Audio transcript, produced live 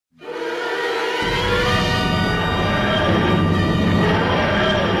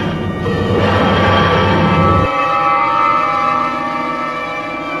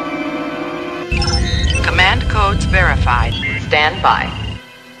stand by.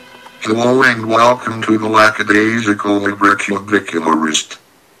 Hello and welcome to the Lackadaisical Librocubicularist.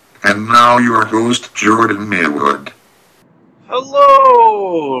 And now your host, Jordan Maywood.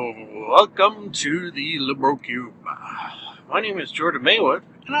 Hello! Welcome to the Librocube. My name is Jordan Maywood,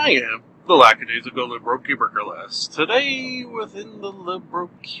 and I am the Lackadaisical Librocubicularist. Today, within the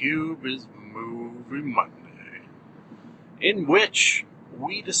Librocube is Movie Monday, in which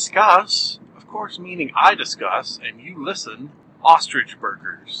we discuss, of course meaning I discuss, and you listen, ostrich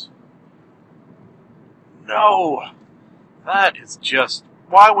burgers. No! That is just...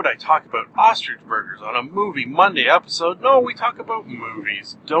 Why would I talk about ostrich burgers on a Movie Monday episode? No, we talk about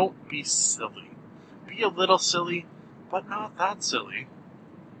movies. Don't be silly. Be a little silly, but not that silly.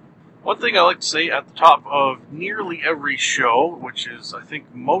 One thing I like to say at the top of nearly every show, which is, I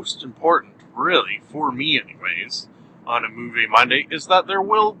think, most important, really, for me anyways, on a Movie Monday, is that there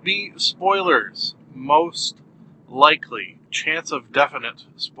will be spoilers. Most likely. Chance of definite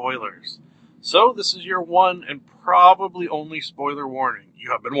spoilers. So, this is your one and probably only spoiler warning.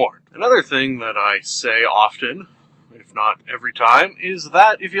 You have been warned. Another thing that I say often, if not every time, is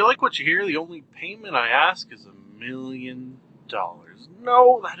that if you like what you hear, the only payment I ask is $1 million.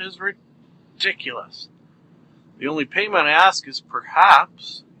 No, that is ridiculous. The only payment I ask is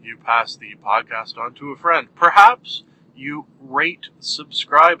perhaps you pass the podcast on to a friend. Perhaps you rate,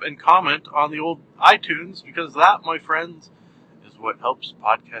 subscribe, and comment on the old iTunes, because that, my friends, is what helps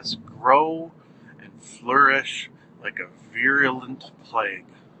podcasts grow and flourish like a virulent plague.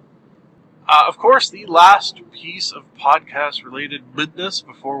 Of course, the last piece of podcast-related business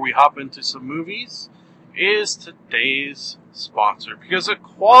before we hop into some movies is today's sponsor, because a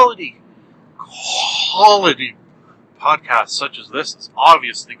quality podcast such as this is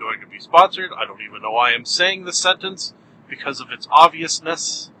obviously going to be sponsored. I don't even know why I'm saying this sentence, because of its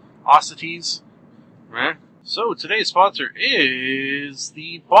obviousness, osities. So today's sponsor is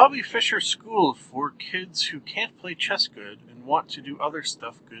the Bobby Fischer School for kids who can't play chess good and want to do other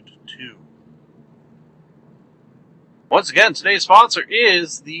stuff good too. Once again, today's sponsor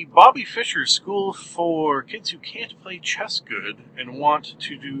is the Bobby Fischer School for kids who can't play chess good and want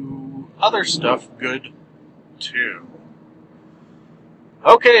to do other stuff good too.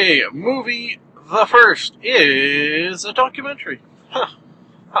 Okay, movie the first is a documentary. How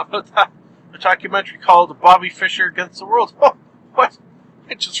about that? A documentary called Bobby Fischer Against the World. Oh, what?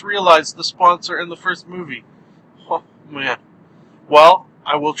 I just realized the sponsor in the first movie. Oh, man. Well,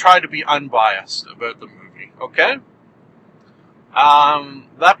 I will try to be unbiased about the movie, okay?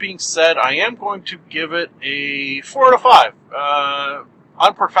 That being said, I am going to give it a 4 out of 5.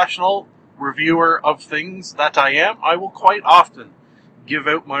 Unprofessional reviewer of things that I am, I will quite often give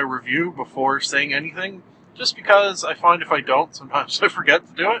out my review before saying anything, just because I find if I don't, sometimes I forget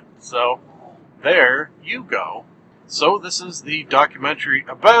to do it, so there you go. So this is the documentary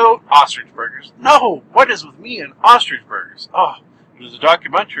about ostrich burgers. No! What is with me and ostrich burgers? Oh, it is a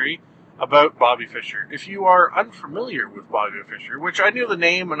documentary about Bobby Fischer. If you are unfamiliar with Bobby Fischer, which I knew the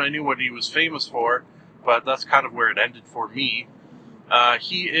name and I knew what he was famous for, but that's kind of where it ended for me.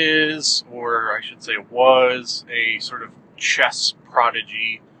 He is, or I should say was, a sort of chess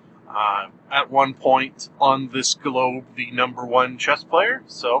prodigy. At one point on this globe, the #1 chess player.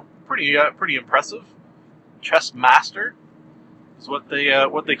 So pretty impressive. Chess master is what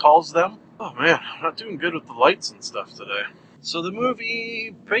they calls them. Oh man, I'm not doing good with the lights and stuff today. So the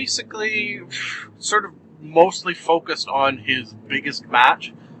movie basically sort of mostly focused on his biggest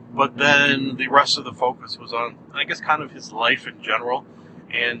match, but then the rest of the focus was on, I guess, kind of his life in general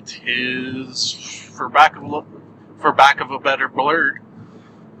and his, for lack of a better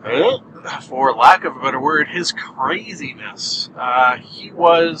word, his craziness. He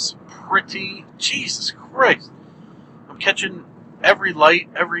was pretty... Jesus Christ. I'm catching every light,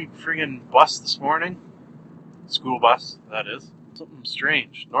 every friggin' bus this morning. School bus, that is. Something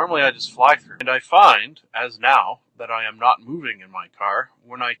strange. Normally I just fly through. And I find, as now, that I am not moving in my car.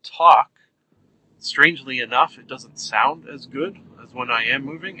 When I talk, strangely enough, it doesn't sound as good as when I am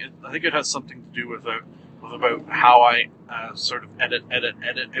moving. I think it has something to do with about how I sort of edit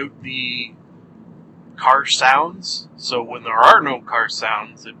out the car sounds. So when there are no car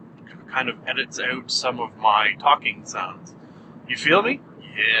sounds, it kind of edits out some of my talking sounds. You feel me?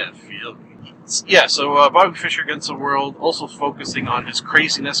 Yeah, feel me. Yeah, so Bobby Fischer Against the World, also focusing on his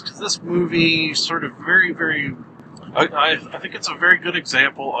craziness, because this movie sort of very, very... I think it's a very good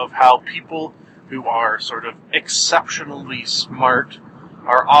example of how people who are sort of exceptionally smart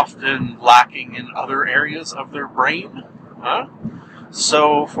are often lacking in other areas of their brain.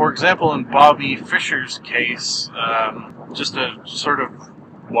 So, for example, in Bobby Fischer's case, just a sort of,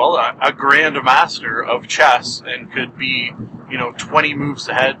 well, a grand master of chess and could be 20 moves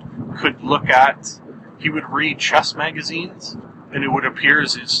ahead, could look at, he would read chess magazines, and it would appear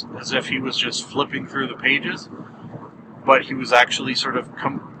as if he was just flipping through the pages, but he was actually sort of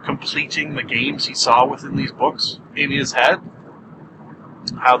completing the games he saw within these books in his head,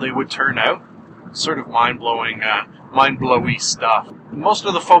 how they would turn out. Sort of mind-blowy stuff. Most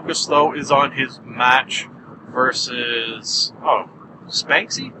of the focus, though, is on his match versus,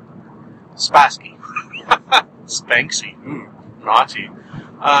 Spagsy? Spassky. Spanksy. Ooh, naughty.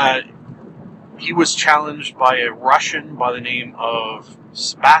 He was challenged by a Russian by the name of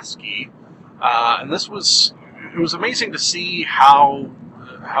Spassky, and it was amazing to see how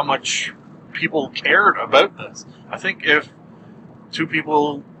much people cared about this. I think if two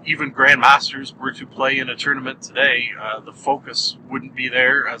people, even grandmasters, were to play in a tournament today, the focus wouldn't be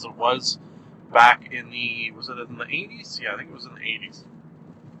there as it was back in was it in the 80s? Yeah, I think it was in the 80s.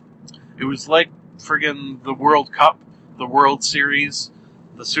 It was like friggin' the World Cup, the World Series,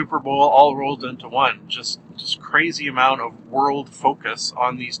 the Super Bowl, all rolled into one. Just crazy amount of world focus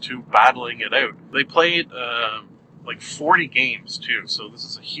on these two battling it out. They played like 40 games too, so this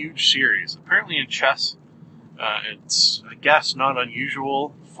is a huge series. Apparently in chess, it's, I guess, not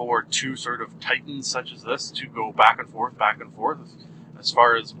unusual for two sort of titans such as this to go back and forth, as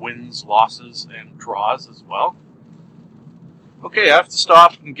far as wins, losses, and draws as well. Okay, I have to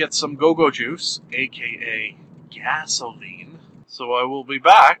stop and get some go-go juice, aka gasoline, so I will be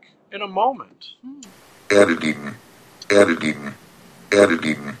back in a moment. Editing.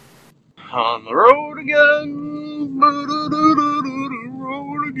 On the road again,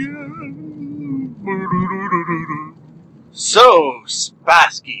 road again. So,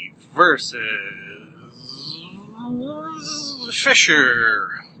 Spassky versus Fischer,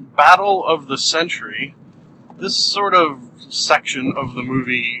 Battle of the Century. This sort of section of the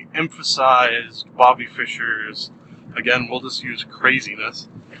movie emphasized Bobby Fischer's, again, we'll just use craziness,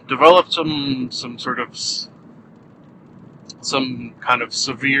 developed some kind of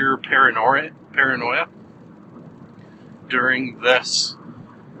severe paranoia during this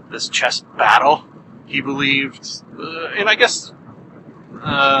chess battle. He believed, and I guess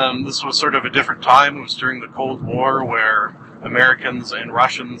this was sort of a different time. It was during the Cold War, where Americans and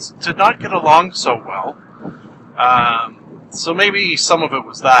Russians did not get along so well. So maybe some of it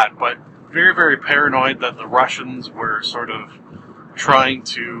was that, but very, very paranoid that the Russians were sort of trying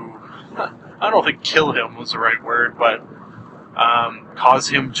to, I don't think kill him was the right word, but cause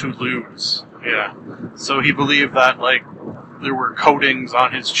him to lose. Yeah. So he believed that, like, there were coatings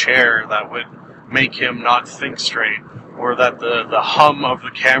on his chair that would make him not think straight, or that the hum of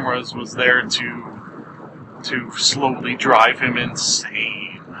the cameras was there to slowly drive him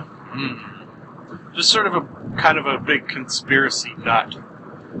insane. Just sort of a kind of a big conspiracy nut.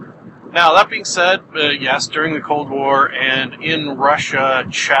 Now, that being said, yes, during the Cold War and in Russia,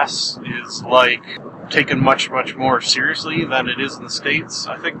 chess is like taken much, much more seriously than it is in the States.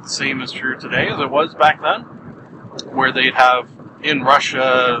 I think the same is true today as it was back then, where they'd have in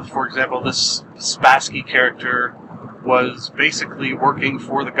Russia, for example, this Spassky character was basically working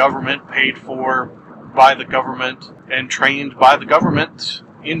for the government, paid for by the government, and trained by the government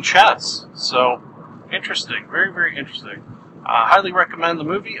in chess. So, interesting. Very, very interesting. Highly recommend the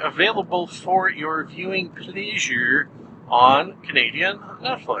movie. Available for your viewing pleasure on Canadian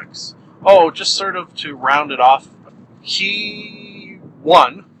Netflix. Oh, just sort of to round it off, he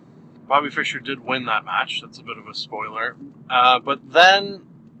won. Bobby Fischer did win that match. That's a bit of a spoiler. But then,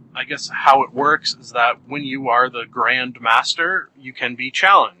 I guess how it works is that when you are the Grand Master, you can be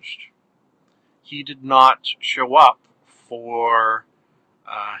challenged. He did not show up for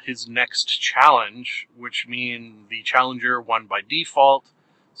his next challenge, which means the challenger won by default,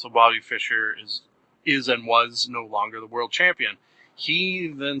 so Bobby Fischer is and was no longer the world champion. He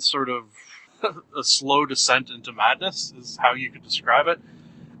then sort of, a slow descent into madness is how you could describe it.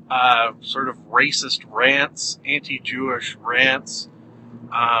 Sort of racist rants, anti-Jewish rants,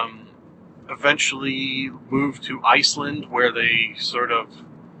 eventually moved to Iceland, where they sort of,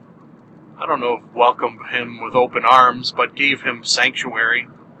 I don't know if welcomed him with open arms, but gave him sanctuary.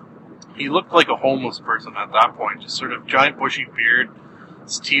 He looked like a homeless person at that point, just sort of giant bushy beard,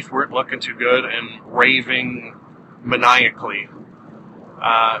 his teeth weren't looking too good, and raving maniacally.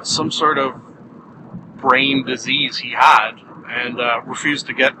 Some sort of brain disease he had, and refused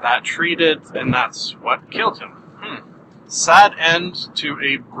to get that treated, and that's what killed him. Sad end to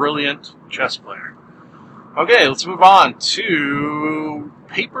a brilliant chess player. Okay, let's move on to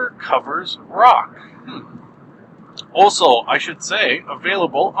Paper Covers Rock. Also, I should say,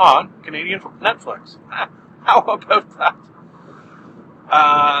 available on Canadian Netflix. How about that?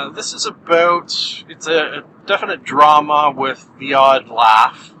 This is about, it's a definite drama with the odd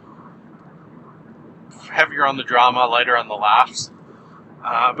laugh. Heavier on the drama, lighter on the laughs.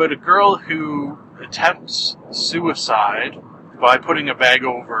 About a girl who attempts suicide by putting a bag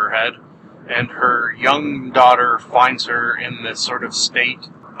over her head, and her young daughter finds her in this sort of state.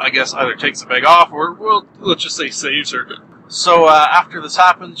 I guess either takes the bag off or, well, let's just say saves her. So after this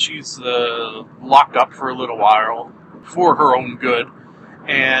happens, she's locked up for a little while for her own good,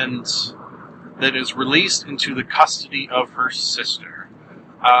 and then is released into the custody of her sister.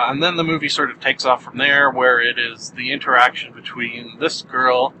 And then the movie sort of takes off from there, where it is the interaction between this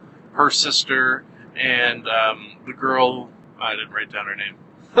girl, her sister, and the girl... I didn't write down her name.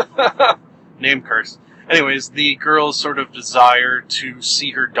 Name curse. Anyways, the girl's sort of desire to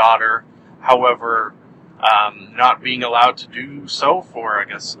see her daughter, however, not being allowed to do so for, I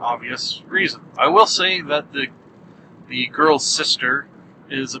guess, obvious reasons. I will say that the girl's sister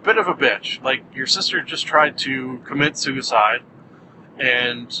is a bit of a bitch. Like, your sister just tried to commit suicide,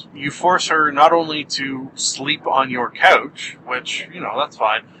 and you force her not only to sleep on your couch, which, that's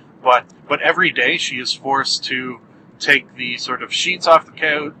fine, but every day she is forced to take the sort of sheets off the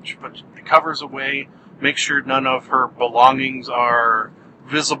couch, put the covers away, make sure none of her belongings are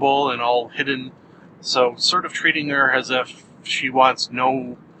visible and all hidden. So sort of treating her as if she wants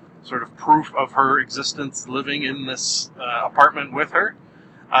no sort of proof of her existence living in this apartment with her.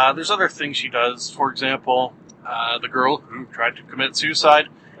 There's other things she does. For example, the girl who tried to commit suicide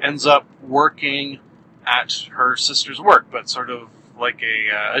ends up working at her sister's work, but sort of like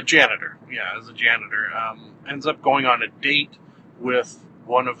a janitor. Yeah, as a janitor. Ends up going on a date with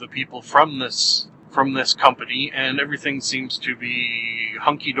one of the people from this company, and everything seems to be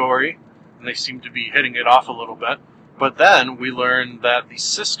hunky-dory, and they seem to be hitting it off a little bit. But then we learn that the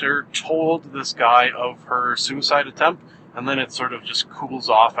sister told this guy of her suicide attempt, and then it sort of just cools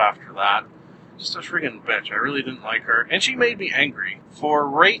off after that. Just a friggin' bitch. I really didn't like her, and she made me angry. For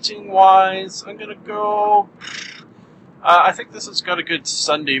rating-wise, I'm gonna go... I think this has got a good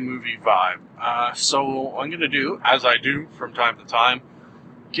Sunday movie vibe. So I'm going to do, as I do from time to time,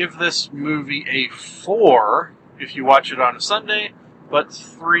 give this movie a 4 if you watch it on a Sunday, but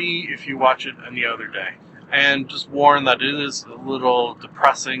 3 if you watch it any other day. And just warn that it is a little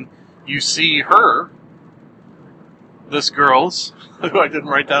depressing. You see her, this girl's, who I didn't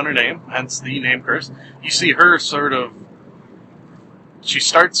write down her name, hence the name curse. You see her sort of, she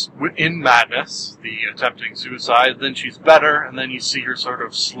starts in madness, the attempting suicide, then she's better, and then you see her sort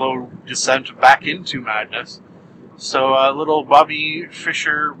of slow descent back into madness. So a little Bobby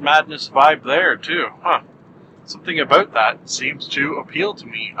Fischer madness vibe there, too. Something about that seems to appeal to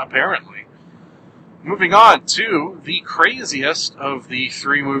me, apparently. Moving on to the craziest of the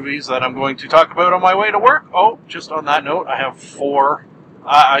 3 movies that I'm going to talk about on my way to work. Oh, just on that note, I have 3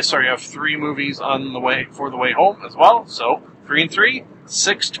 movies on the way for the way home as well. So 3 and 3,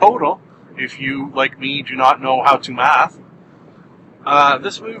 6 total, if you, like me, do not know how to math.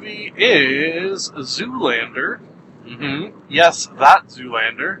 This movie is Zoolander. Yes, that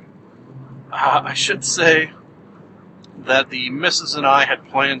Zoolander. I should say that the missus and I had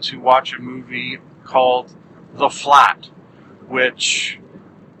planned to watch a movie called The Flat, which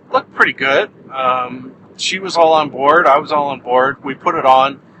looked pretty good. She was all on board, I was all on board. We put it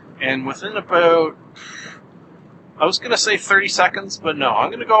on, and within about, I was going to say 30 seconds, but no, I'm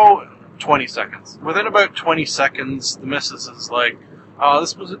going to go 20 seconds. Within about 20 seconds, the missus is like,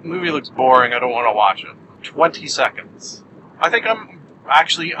 this movie looks boring, I don't want to watch it. 20 seconds. I think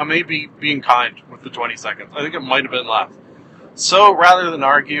I may be being kind with the 20 seconds. I think it might have been less. So, rather than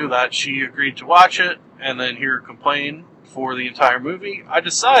argue that she agreed to watch it, and then hear her complain for the entire movie, I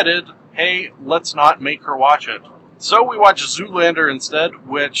decided, hey, let's not make her watch it. So we watched Zoolander instead,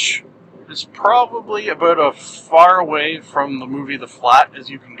 which is probably about as far away from the movie The Flat as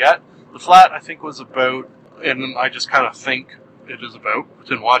you can get. The Flat, I think, was about, and I just kind of think it is about,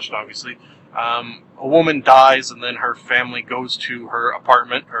 didn't watch it obviously, a woman dies and then her family goes to her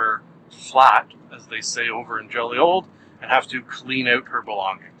apartment, her flat, as they say over in Jolly Old, and have to clean out her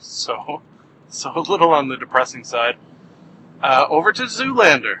belongings. So a little on the depressing side. Over to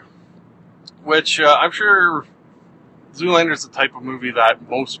Zoolander, which I'm sure Zoolander is the type of movie that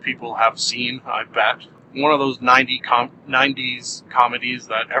most people have seen, I bet. One of those 90s comedies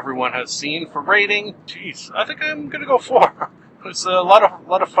that everyone has seen. For rating, geez, I think I'm going to go 4. It's a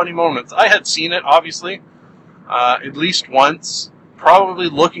lot of funny moments. I had seen it, obviously, at least once. Probably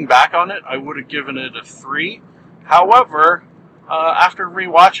looking back on it, I would have given it a 3. However, after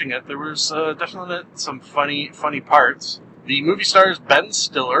rewatching it, there was definitely some funny parts. The movie stars Ben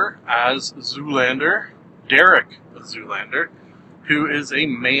Stiller as Zoolander, Derek Zoolander, who is a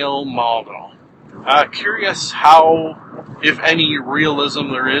male model. Curious how, if any, realism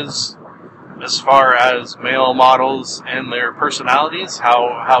there is as far as male models and their personalities,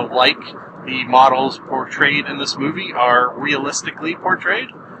 how like the models portrayed in this movie are realistically portrayed.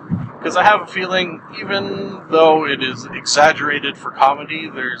 Because I have a feeling, even though it is exaggerated for comedy,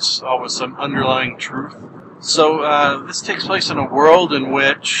 there's always some underlying truth. So this takes place in a world in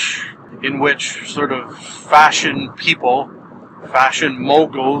which sort of fashion people, fashion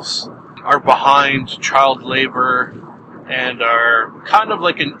moguls, are behind child labor and are kind of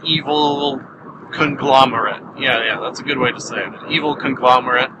like an evil conglomerate. Yeah, that's a good way to say it. An evil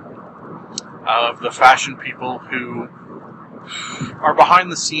conglomerate of the fashion people who are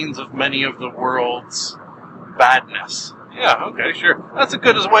behind the scenes of many of the world's badness. Yeah, okay, sure. That's a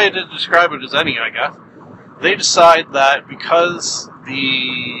good way to describe it as any, I guess. They decide that because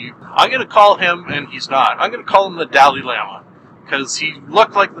I'm going to call him, and he's not, I'm going to call him the Dalai Lama. Because he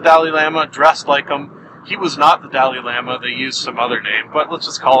looked like the Dalai Lama, dressed like him. He was not the Dalai Lama, they used some other name, but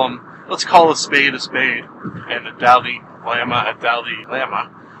let's call a spade, and a Dalai Lama a Dalai Lama.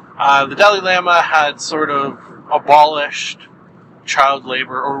 The Dalai Lama had sort of abolished child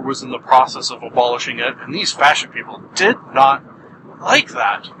labor, or was in the process of abolishing it, and these fashion people did not like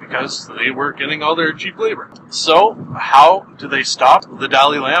that, because they were getting all their cheap labor. So, how do they stop the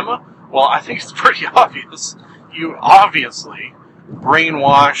Dalai Lama? Well, I think it's pretty obvious. You obviously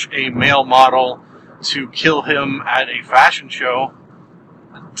brainwash a male model to kill him at a fashion show.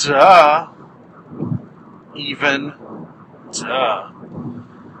 Duh.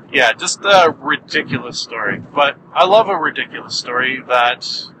 Yeah, just a ridiculous story. But I love a ridiculous story that,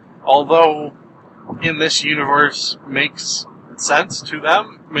 although in this universe makes sense to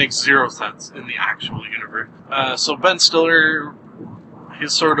them, makes zero sense in the actual universe. So Ben Stiller,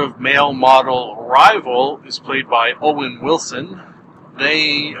 his sort of male model rival, is played by Owen Wilson.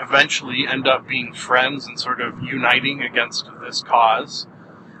 They eventually end up being friends and sort of uniting against this cause.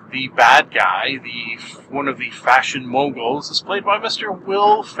 The bad guy, one of the fashion moguls, is played by Mr.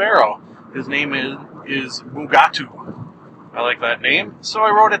 Will Ferrell. His name is Mugatu. I like that name, so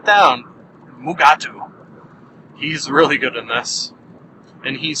I wrote it down. Mugatu. He's really good in this.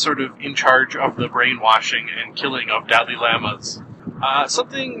 And he's sort of in charge of the brainwashing and killing of Dalai Lamas.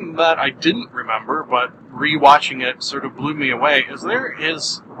 Something that I didn't remember, but rewatching it sort of blew me away, is there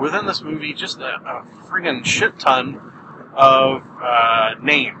is, within this movie, just a friggin' shit ton of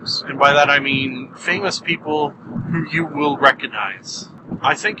names. And by that I mean famous people who you will recognize.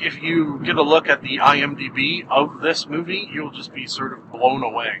 I think if you get a look at the IMDb of this movie, you'll just be sort of blown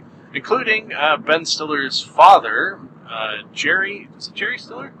away. Including Ben Stiller's father, Jerry. Is it Jerry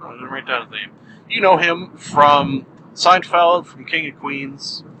Stiller? I didn't write down his name. You know him from Seinfeld, from King of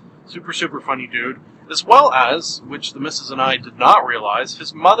Queens. Super, super funny dude. As well as, which the missus and I did not realize,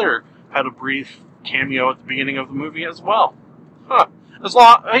 his mother had a brief cameo at the beginning of the movie as well. Huh.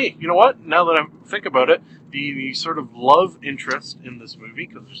 Hey, you know what? Now that I think about it, the sort of love interest in this movie,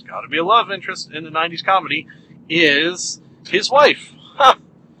 because there's got to be a love interest in a 90s comedy, is his wife. Huh.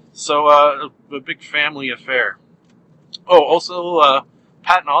 So, a big family affair. Oh, also,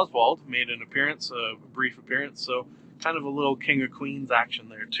 Patton Oswalt made an appearance, a brief appearance, so kind of a little King of Queens action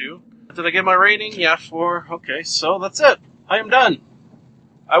there, too. Did I get my rating? Yeah, 4. Okay, so that's it. I am done.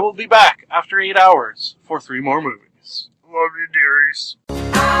 I will be back after 8 hours for 3 more movies. Love you, dearies.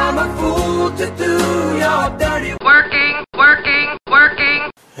 I'm a fool to do your dirty working.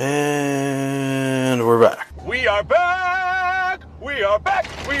 And we're back. We are back! We are back!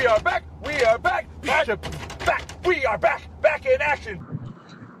 We are back! We are back! Back! We are back in action!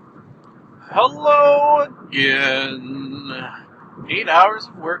 Hello again. 8 hours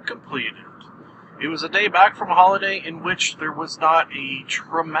of work completed. It was a day back from a holiday in which there was not a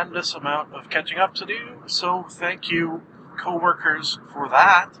tremendous amount of catching up to do, so thank you, co-workers, for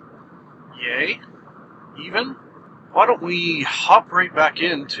that. Yay. Even? Why don't we hop right back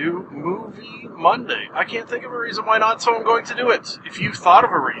into Movie Monday? I can't think of a reason why not, so I'm going to do it. If you thought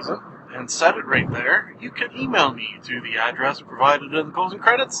of a reason and said it right there, you can email me to the address provided in the closing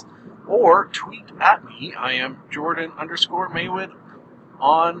credits, or tweet at me. I am Jordan_Maywood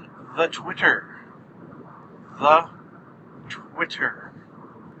on the Twitter.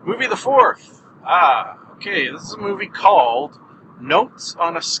 Movie the 4th. Okay, this is a movie called Notes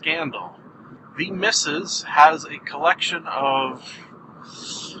on a Scandal. The Missus has a collection of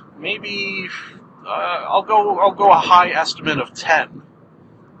maybe I'll go a high estimate of 10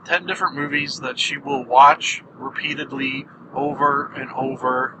 different movies that she will watch repeatedly over and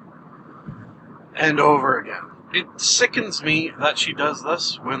over and over again. It sickens me that she does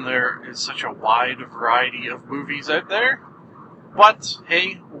this when there is such a wide variety of movies out there. But,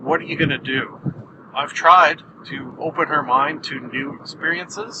 hey, what are you going to do? I've tried to open her mind to new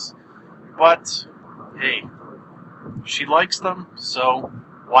experiences, but, hey, she likes them, so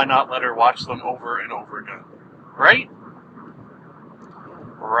why not let her watch them over and over again? Right?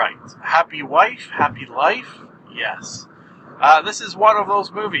 Right. Happy wife, happy life? Yes. This is one of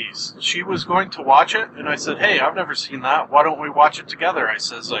those movies. She was going to watch it, and I said, hey, I've never seen that. Why don't we watch it together? I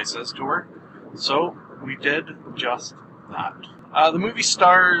says to her. So we did just that. The movie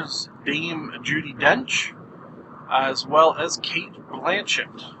stars Dame Judi Dench, as well as Kate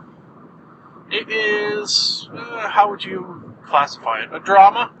Blanchett. It is, how would you classify it? A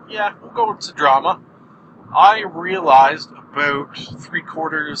drama? Yeah, we'll go with a drama. I realized about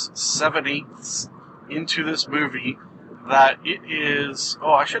 3/4, 7/8 into this movie that it is...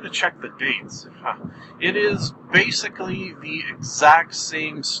 Oh, I should have checked the dates. It is basically the exact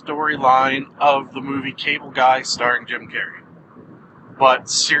same storyline of the movie Cable Guy starring Jim Carrey, but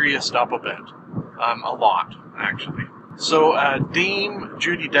serioused up a bit. A lot, actually. So, Dame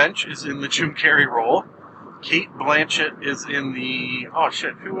Judi Dench is in the Jim Carrey role. Kate Blanchett is in the... Oh,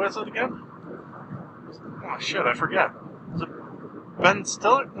 shit, who was it again? Oh, shit, I forget. Was it Ben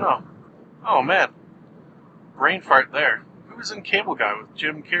Stiller? No. Oh, man. Brain fart there. Who was in Cable Guy with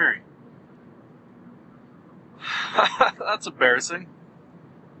Jim Carrey? That's embarrassing.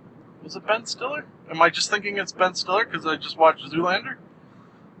 Was it Ben Stiller? Am I just thinking it's Ben Stiller because I just watched Zoolander?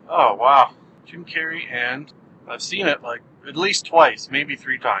 Oh, wow. Jim Carrey, and I've seen it like at least twice, maybe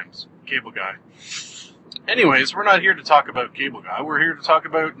 3 times. Cable Guy. Anyways, we're not here to talk about Cable Guy. We're here to talk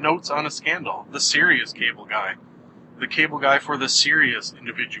about Notes on a Scandal. The serious Cable Guy. The Cable Guy for the serious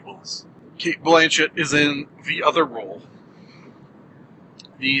individuals. Kate Blanchett is in the other role.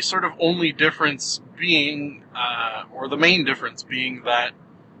 The sort of only difference being, or the main difference being that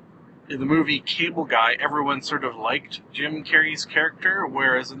in the movie Cable Guy, everyone sort of liked Jim Carrey's character,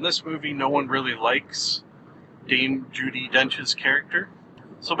 whereas in this movie, no one really likes Dame Judi Dench's character.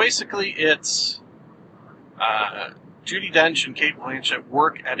 So basically, it's Judi Dench and Kate Blanchett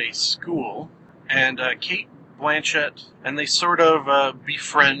work at a school, and Kate Blanchett, and they sort of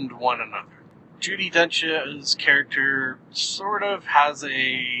befriend one another. Judi Dench's character sort of has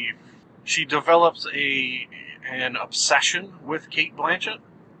she develops an obsession with Kate Blanchett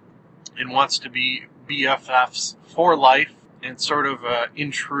and wants to be BFFs for life, and sort of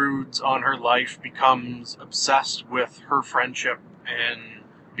intrudes on her life, becomes obsessed with her friendship and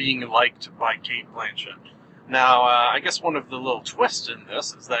being liked by Kate Blanchett. Now, I guess one of the little twists in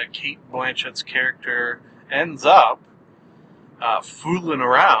this is that Kate Blanchett's character ends up fooling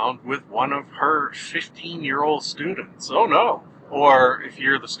around with one of her 15-year-old students. Oh no. Or, if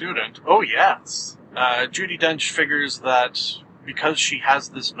you're the student, oh yes. Judi Dench figures that because she has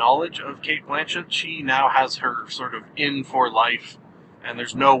this knowledge of Kate Blanchett, she now has her sort of in for life, and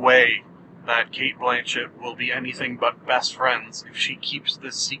there's no way that Kate Blanchett will be anything but best friends if she keeps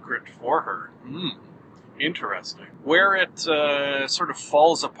this secret for her. Interesting. Where it sort of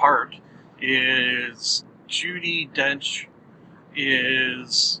falls apart is Judi Dench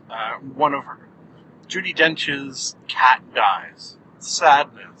is Judi Dench's cat dies.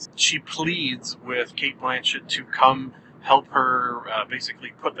 Sadness. She pleads with Kate Blanchett to come help her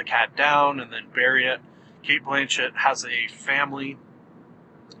basically put the cat down and then bury it. Kate Blanchett has a family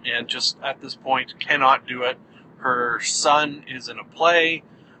and just at this point cannot do it. Her son is in a play,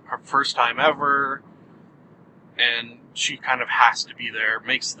 her first time ever, and she kind of has to be there,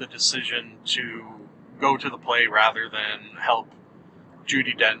 makes the decision to go to the play rather than help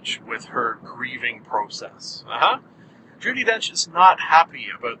Judi Dench with her grieving process. Judi Dench is not happy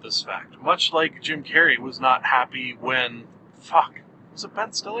about this fact, much like Jim Carrey was not happy when, was it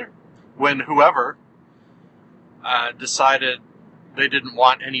Ben Stiller? When whoever decided they didn't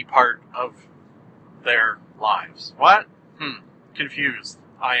want any part of their lives. What? Confused.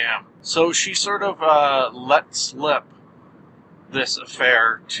 I am. So she sort of let slip this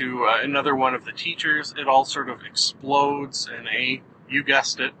affair to another one of the teachers. It all sort of explodes in a, you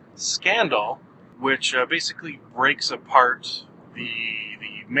guessed it, scandal, which basically breaks apart the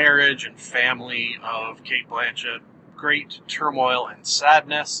marriage and family of Kate Blanchett. Great turmoil and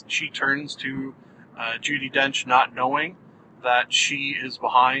sadness. She turns to Judi Dench, not knowing that she is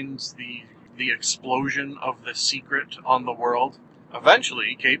behind the explosion of the secret on the world.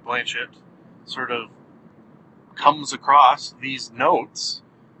 Eventually, Kate Blanchett sort of comes across these notes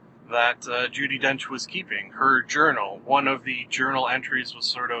that Judi Dench was keeping. Her journal, one of the journal entries was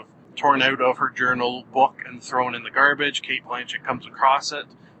sort of torn out of her journal book and thrown in the garbage. Kate Blanchett comes across it,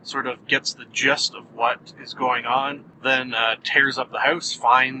 sort of gets the gist of what is going on, then tears up the house,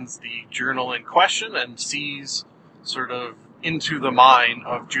 finds the journal in question, and sees sort of into the mind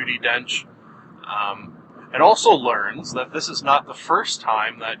of Judi Dench. It also learns that this is not the first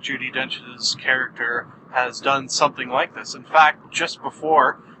time that Judi Dench's character has done something like this. In fact, just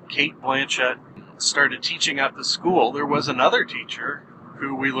before Cate Blanchett started teaching at the school, there was another teacher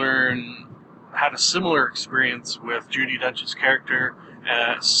who we learn had a similar experience with Judi Dench's character,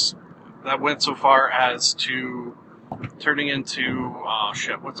 that went so far as to turning into,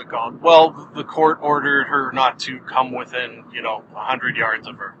 what's it called? Well, the court ordered her not to come within, 100 yards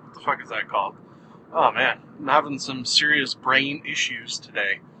of her. What the fuck is that called? Oh man, I'm having some serious brain issues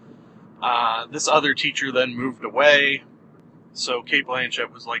today. This other teacher then moved away, so Cate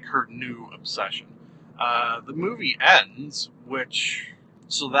Blanchett was like her new obsession. The movie ends,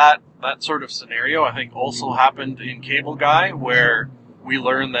 so that sort of scenario I think also happened in Cable Guy, where we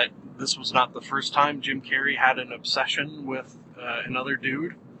learn that this was not the first time Jim Carrey had an obsession with another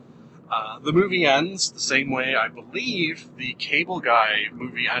dude. The movie ends the same way I believe the Cable Guy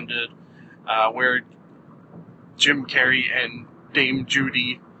movie ended, where Jim Carrey and Dame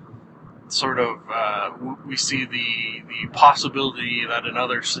Judy sort of, we see the possibility that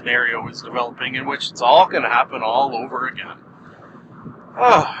another scenario is developing in which it's all going to happen all over again.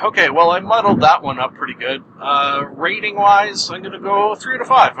 Okay, well, I muddled that one up pretty good. Rating-wise, I'm going to go 3 out of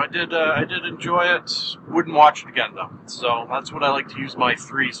 5. I did enjoy it. Wouldn't watch it again, though. So that's what I like to use my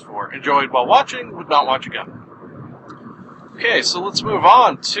 3s for. Enjoyed while watching, would not watch again. Okay, so let's move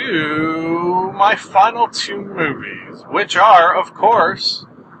on to my final 2 movies, which are, of course,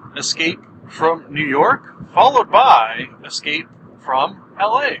 Escape from New York, followed by Escape from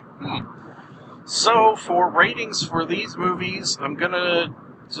L.A. So, for ratings for these movies, I'm going to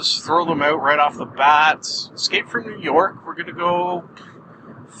just throw them out right off the bat. Escape from New York, we're going to go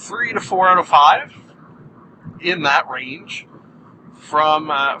 3 to 4 out of 5, in that range.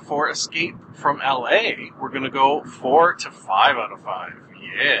 For Escape from L.A., we're going to go 4 to 5 out of 5.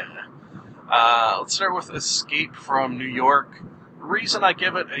 Yeah. Let's start with Escape from New York. The reason I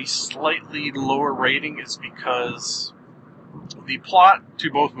give it a slightly lower rating is because the plot to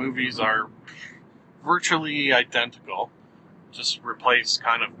both movies are virtually identical. Just replace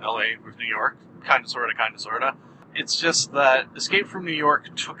kind of LA with New York. Kind of, sort of. It's just that Escape from New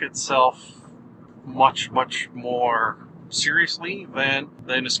York took itself much, much more seriously than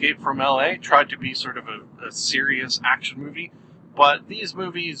Escape from LA. Tried to be sort of a serious action movie. But these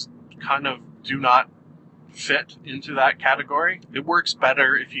movies kind of do not fit into that category. It works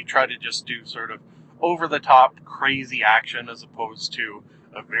better if you try to just do sort of over-the-top crazy action as opposed to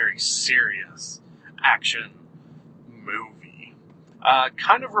a very serious action movie.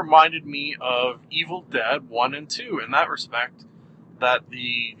 Kind of reminded me of Evil Dead 1 and 2 in that respect, that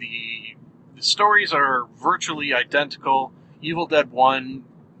the stories are virtually identical. Evil Dead 1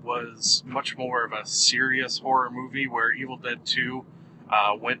 was much more of a serious horror movie, where Evil Dead 2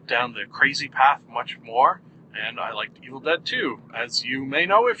 went down the crazy path much more, and I liked Evil Dead 2, as you may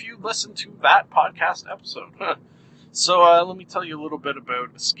know if you listened to that podcast episode. So let me tell you a little bit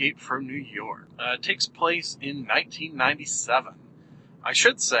about Escape from New York. It takes place in 1997. I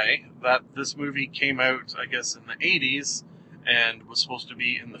should say that this movie came out, I guess, in the 80s, and was supposed to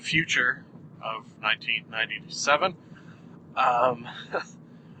be in the future of 1997.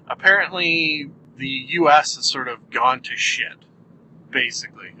 Apparently, the U.S. has sort of gone to shit,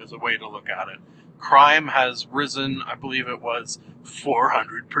 basically, is a way to look at it. Crime has risen, I believe it was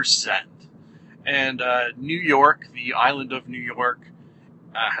 400%. And New York, the island of New York,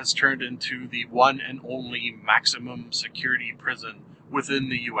 has turned into the one and only maximum security prison within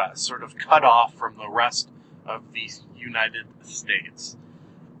the U.S., sort of cut off from the rest of the United States.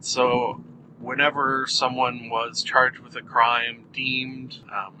 So whenever someone was charged with a crime, deemed,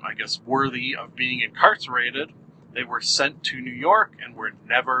 worthy of being incarcerated, they were sent to New York and were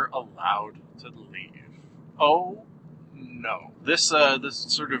never allowed to leave. Oh, no. This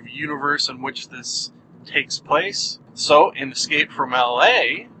sort of universe in which this takes place. So, in Escape from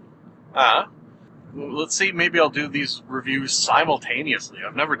L.A., let's see, maybe I'll do these reviews simultaneously.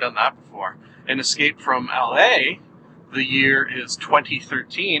 I've never done that before. In Escape from L.A., the year is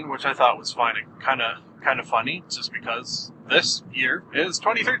 2013, which I thought was kind of funny, just because this year is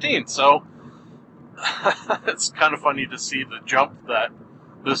 2013. So, it's kind of funny to see the jump that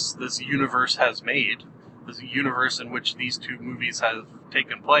this universe has made. This universe in which these two movies have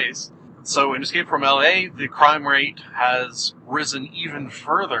taken place. So in Escape from LA, the crime rate has risen even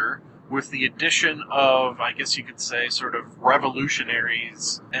further with the addition of, I guess you could say, sort of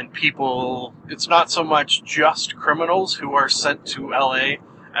revolutionaries and people. It's not so much just criminals who are sent to LA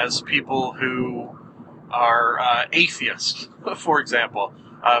as people who are atheists, for example,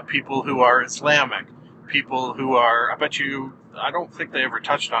 people who are Islamic, people who are, I don't think they ever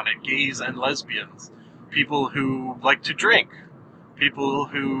touched on it, gays and lesbians, people who like to drink, people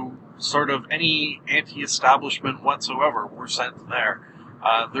who sort of any anti-establishment whatsoever were sent there.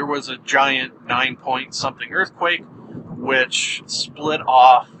 There was a giant 9-point-something earthquake which split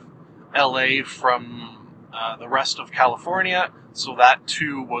off LA from the rest of California, so that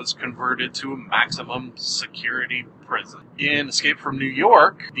too was converted to a maximum security prison. In Escape from New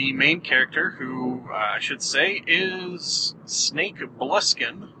York, the main character, who I should say is Snake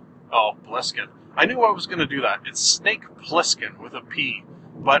Plissken. Oh, Plissken. I knew I was going to do that. It's Snake Plissken with a P,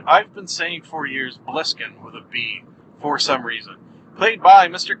 but I've been saying for years Plissken with a B for some reason. Played by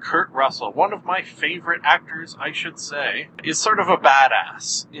Mr. Kurt Russell, one of my favorite actors, I should say, is sort of a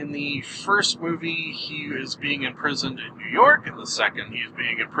badass. In the first movie, he is being imprisoned in New York. In the second, he is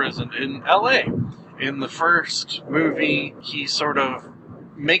being imprisoned in LA. In the first movie, he sort of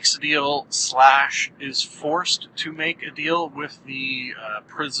makes a deal / is forced to make a deal with the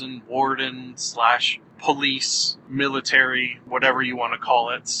prison warden / police, military, whatever you want to call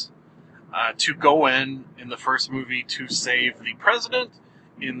it, to go in the first movie to save the president,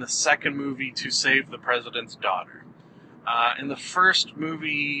 in the second movie to save the president's daughter. In the first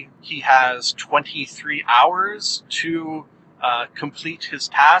movie, he has 23 hours to complete his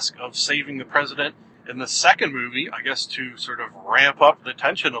task of saving the president. In the second movie, I guess to sort of ramp up the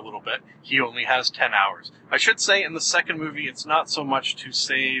tension a little bit, he only has 10 hours. I should say in the second movie, it's not so much to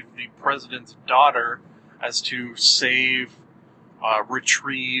save the president's daughter as to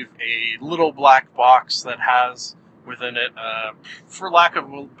retrieve a little black box that has within it, for lack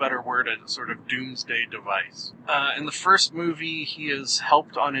of a better word, a sort of doomsday device. In the first movie, he is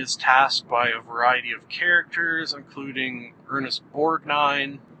helped on his task by a variety of characters, including Ernest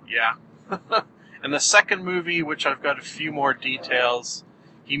Borgnine. Yeah. In the second movie, which I've got a few more details,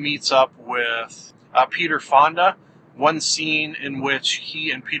 he meets up with Peter Fonda. One scene in which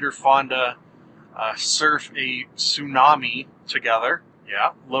he and Peter Fonda surf a tsunami together.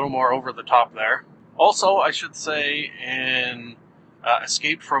 Yeah, a little more over the top there. Also, I should say, in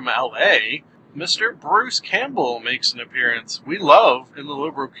Escape from LA, Mr. Bruce Campbell makes an appearance. We love, in the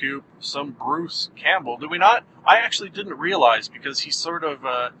Liberal Cube, some Bruce Campbell, do we not? I actually didn't realize, because he's sort of,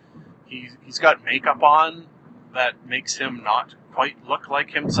 he's got makeup on that makes him not quite look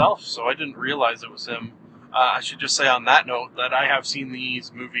like himself, so I didn't realize it was him. I should just say on that note that I have seen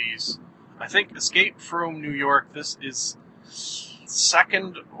these movies. I think Escape from New York, this is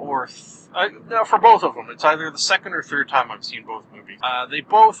second or no, for both of them. It's either the second or third time I've seen both movies. They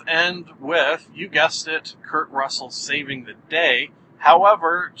both end with, you guessed it, Kurt Russell saving the day.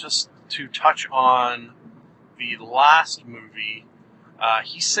 However, just to touch on the last movie,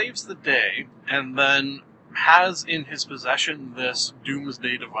 he saves the day and then has in his possession this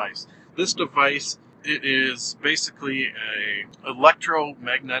doomsday device. This device, it is basically a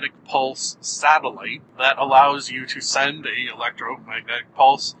electromagnetic pulse satellite that allows you to send a electromagnetic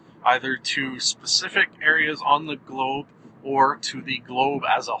pulse either to specific areas on the globe or to the globe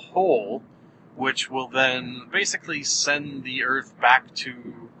as a whole, which will then basically send the Earth back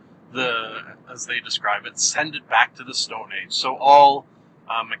to as they describe it, send it back to the Stone Age. So all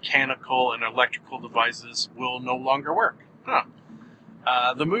mechanical and electrical devices will no longer work.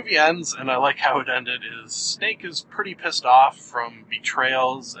 The movie ends, and I like how it ended, is Snake is pretty pissed off from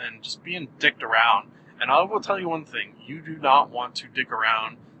betrayals and just being dicked around. And I will tell you one thing, you do not want to dick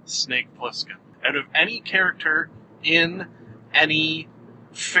around Snake Plissken. Out of any character in any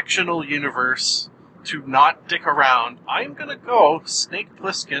fictional universe to not dick around, I'm going to go Snake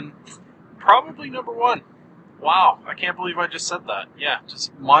Plissken, probably number 1. Wow, I can't believe I just said that. Yeah,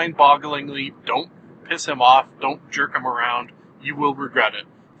 just mind-bogglingly, don't piss him off, don't jerk him around. You will regret it.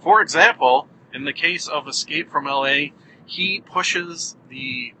 For example, in the case of Escape from LA, he pushes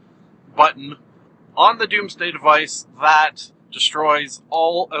the button on the doomsday device that destroys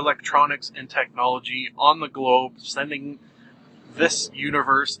all electronics and technology on the globe, sending this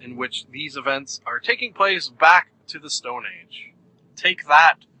universe in which these events are taking place back to the Stone Age. Take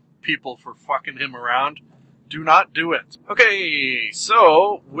that, people, for fucking him around. Do not do it. Okay,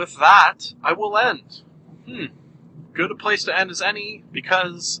 so with that, I will end. Good a place to end as any,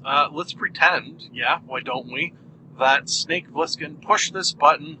 because let's pretend, yeah, why don't we, that Snake Plissken pushed this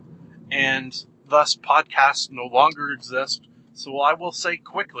button and thus podcasts no longer exist. So I will say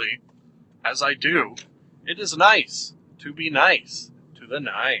quickly, as I do, it is nice to be nice to the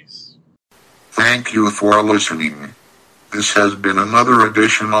nice. Thank you for listening. This has been another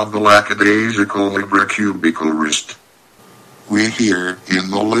edition of the Lackadaisical Libracubicularist. We here in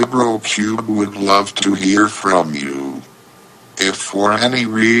the Libro Cube would love to hear from you. If for any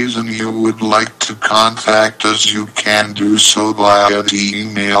reason you would like to contact us, you can do so via the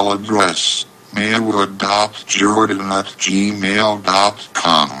email address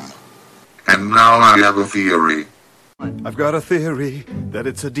mailwood.jordan@gmail.com. And now I have a theory. I've got a theory that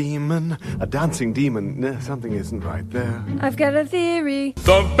it's a demon, a dancing demon. No, something isn't right there. I've got a theory.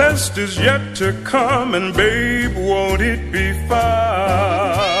 The best is yet to come, and babe, won't it be fine?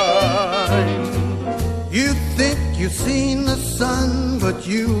 You think you've seen the sun, but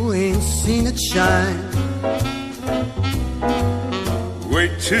you ain't seen it shine.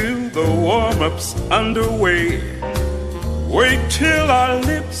 Wait till the warm-up's underway. Wait till our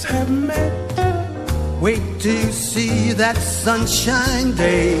lips have met. Wait till you see that sunshine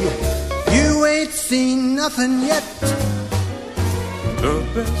day. You ain't seen nothing yet. The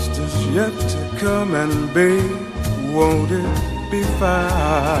best is yet to come, and babe, won't it be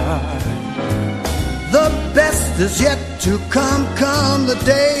fine? The best is yet to come, come the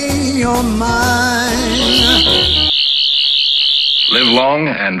day you're mine. Live long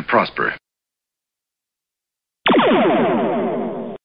and prosper.